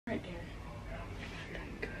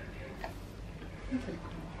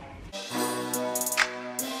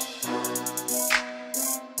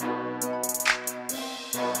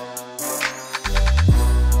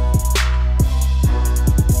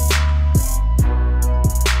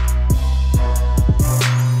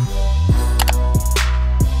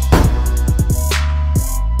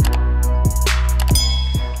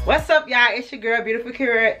Hi, it's your girl, Beautiful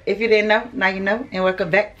Kira. If you didn't know, now you know. And welcome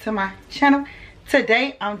back to my channel.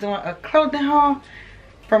 Today, I'm doing a clothing haul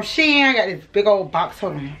from Shein. I got this big old box.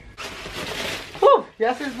 Hold on. Whew,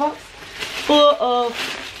 y'all see this box? Full of...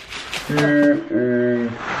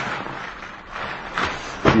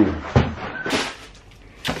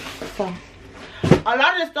 So, a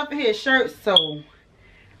lot of this stuff in here is shirts, so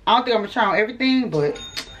I don't think I'm gonna try on everything, but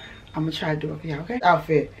I'm gonna try to do it for y'all, okay?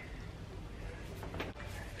 Outfit.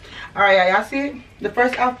 Alright, y'all see it? The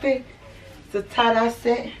first outfit is a tie-dye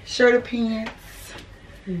set, shirt and pants.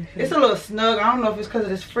 It's a little snug. I don't know if it's because of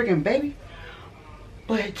this freaking baby,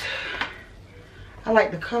 but I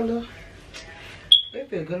like the color. It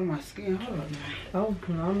feels good on my skin. Hold up, man. Oh,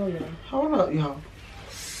 I know y'all. Hold up, y'all.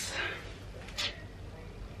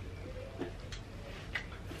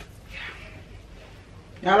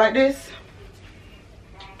 Y'all like this?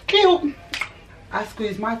 Cute. I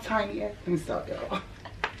squeeze my tiny ass and stuff, y'all.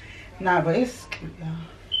 Nah, but it's cute, y'all.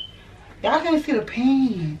 Y'all can't see the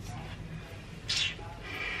pants.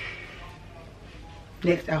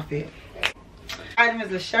 Next outfit. Item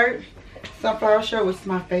is a shirt. Sunflower shirt, which is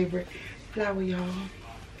my favorite. Flower, y'all.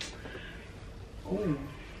 Ooh.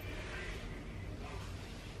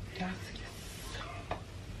 Y'all see this?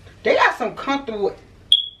 They got some comfortable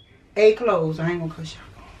clothes. I ain't gonna cuss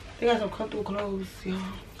y'all. They got some comfortable clothes, y'all.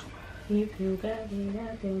 I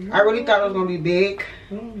really thought it was gonna be big,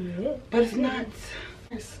 but it's not.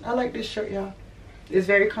 I like this shirt, y'all. It's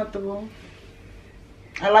very comfortable.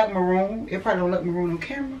 I like maroon. It probably don't look maroon on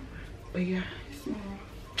camera, but yeah, it's maroon.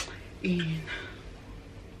 And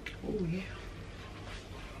oh yeah.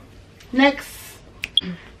 Next.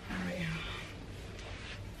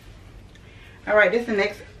 Alright, this is the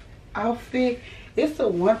next outfit. It's a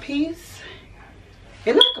one piece.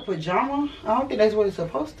 It's like a pajama. I don't think that's what it's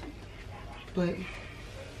supposed to, but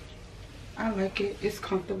I like it. It's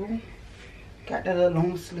comfortable. Got that little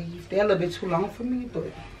long sleeve. They're a little bit too long for me,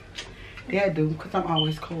 but they do, because I'm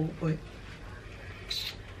always cold. But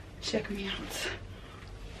check me out.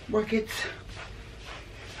 Work it.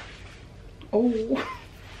 Oh,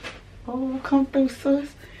 come through,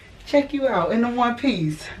 sis. Check you out in the one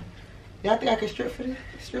piece. Y'all think I can strip for this?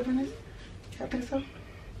 Strip in this? Y'all think so?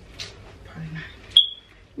 Probably not.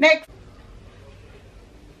 Next.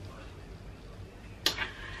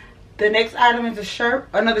 The next item is a shirt.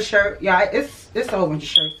 Another shirt. Yeah, it's a whole bunch of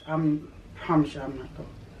shirts. I promise you I'm not gonna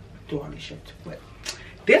do all these shirts. But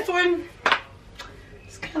this one,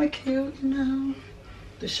 it's kind of cute, you know.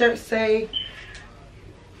 The shirts say,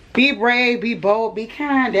 be brave, be bold, be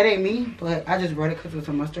kind. That ain't me, but I just brought it because it's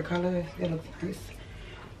a mustard color. It looks nice.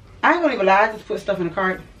 I ain't gonna even lie, I just put stuff in the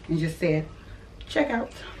cart and just said, check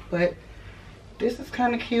out. But this is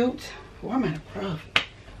kind of cute. Oh, I'm at a profit.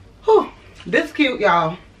 Whew. This is cute,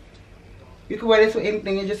 y'all. You can wear this with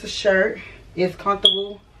anything. It's just a shirt. It's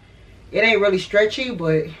comfortable. It ain't really stretchy,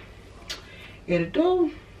 but it'll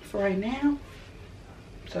do for right now.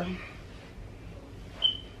 So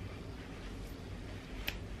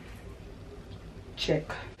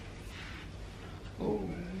check. Ooh.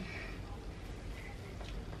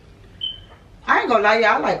 I ain't gonna lie,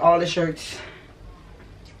 y'all, I like all the shirts.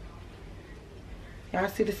 Y'all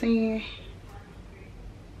see the scene?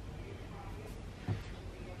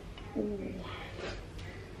 Ooh.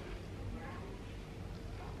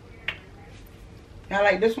 Y'all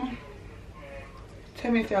like this one?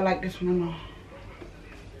 Tell me if y'all like this one or not.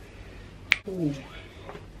 Ooh.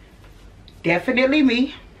 Definitely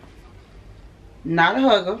me. Not a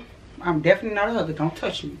hugger. I'm definitely not a hugger. Don't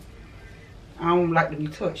touch me. I don't like to be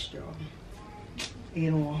touched, y'all.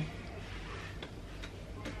 You know.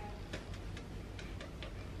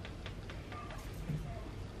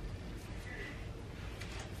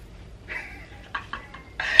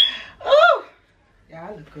 Oh, yeah,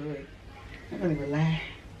 I look good. I'm gonna even lie.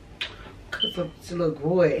 Cause it's a little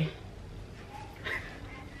good.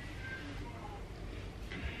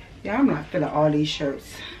 Yeah, I'm not feeling all these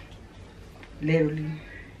shirts. Literally.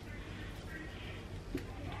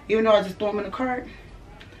 Even though I just threw them in the cart,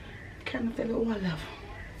 I kind of feel like, oh, I love them.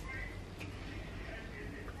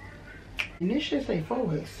 And this shit say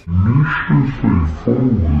forwards.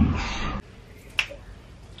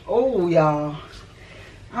 Oh, y'all.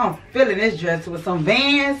 I'm feeling this dress with some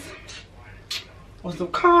Vans. With some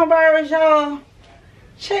Converse, y'all.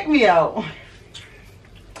 Check me out.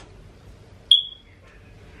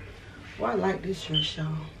 Well, I like this dress,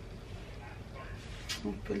 y'all.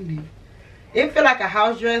 I'm feeling it. It feel like a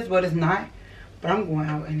house dress, but it's not. But I'm going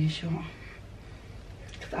out in this, y'all.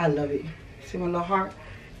 Cause I love it. See my little heart?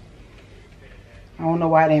 I don't know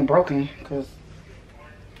why it ain't broken, cause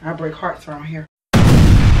I break hearts around here.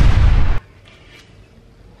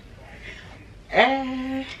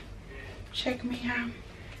 check me out.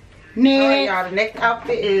 Next, y'all, the next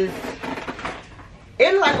outfit is,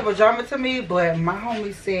 it look like a pajama to me, but my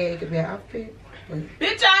homie said it could be an outfit. But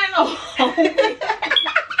bitch, I ain't no homie.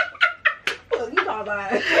 What you talking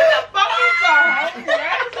about? What the fuck is that?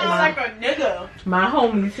 That sounds like a nigga. My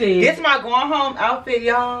homie said. This my going home outfit,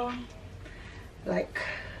 y'all. Like,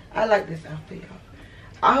 I like this outfit, y'all.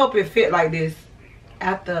 I hope it fit like this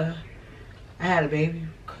after I had a baby,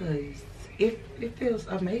 cause it feels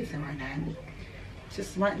amazing right now. It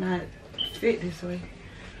just might not fit this way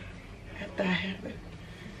after I have a baby.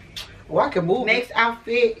 Well, I can move. Next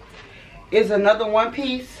outfit is another one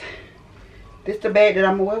piece. This the bag that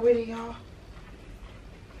I'm gonna wear with it, y'all.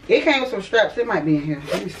 It came with some straps. It might be in here.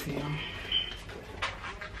 Let me see, y'all.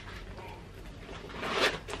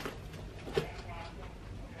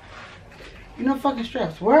 You know fucking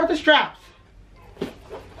straps. Where are the straps?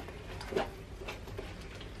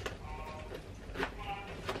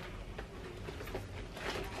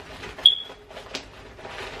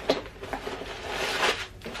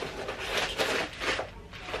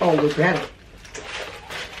 Oh, we're better.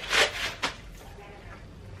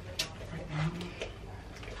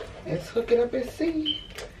 Let's hook it up and see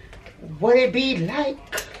what it be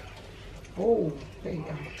like. Oh, there you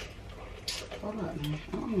go. Hold on.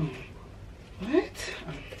 Oh. What?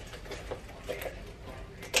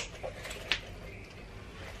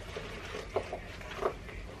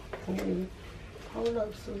 Oh, hold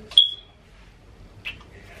up, sis.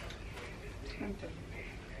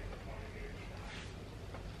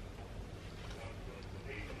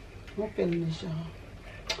 I'm feeling this, y'all.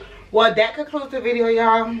 Well, that concludes the video,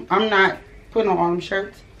 y'all. I'm not putting on all them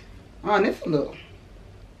shirts. Oh, this a little.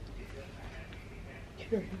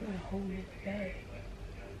 Sure, you gotta hold this bag.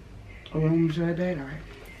 Oh, I'm gonna show that bag? Alright.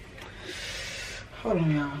 Hold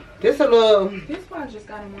on, y'all. This a little. This one I just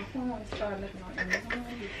got on my phone and started looking on Amazon.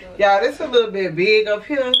 Y'all, this a little bit big up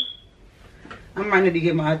here. I might need to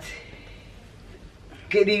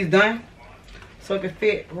get these done so it can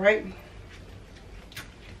fit right.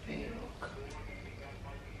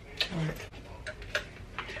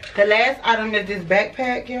 The last item is this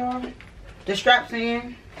backpack, y'all. The straps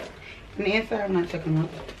in. And the inside, I'm not checking out.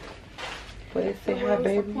 But it said, hi,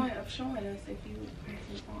 baby. What's the point of showing us if you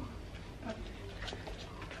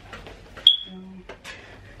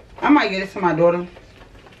I might get this to my daughter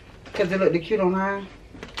because it looked cute on her.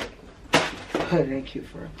 But it ain't cute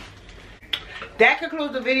for her. That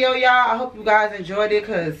concludes the video, y'all. I hope you guys enjoyed it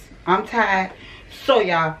because I'm tired. So,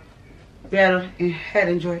 y'all better and had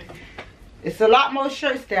enjoyed it. It's a lot more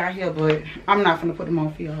shirts down here, but I'm not gonna put them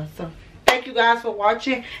on for y'all. So thank you guys for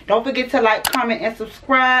watching. Don't forget to like, comment, and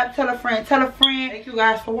subscribe. Tell a friend, tell a friend. Thank you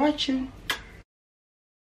guys for watching.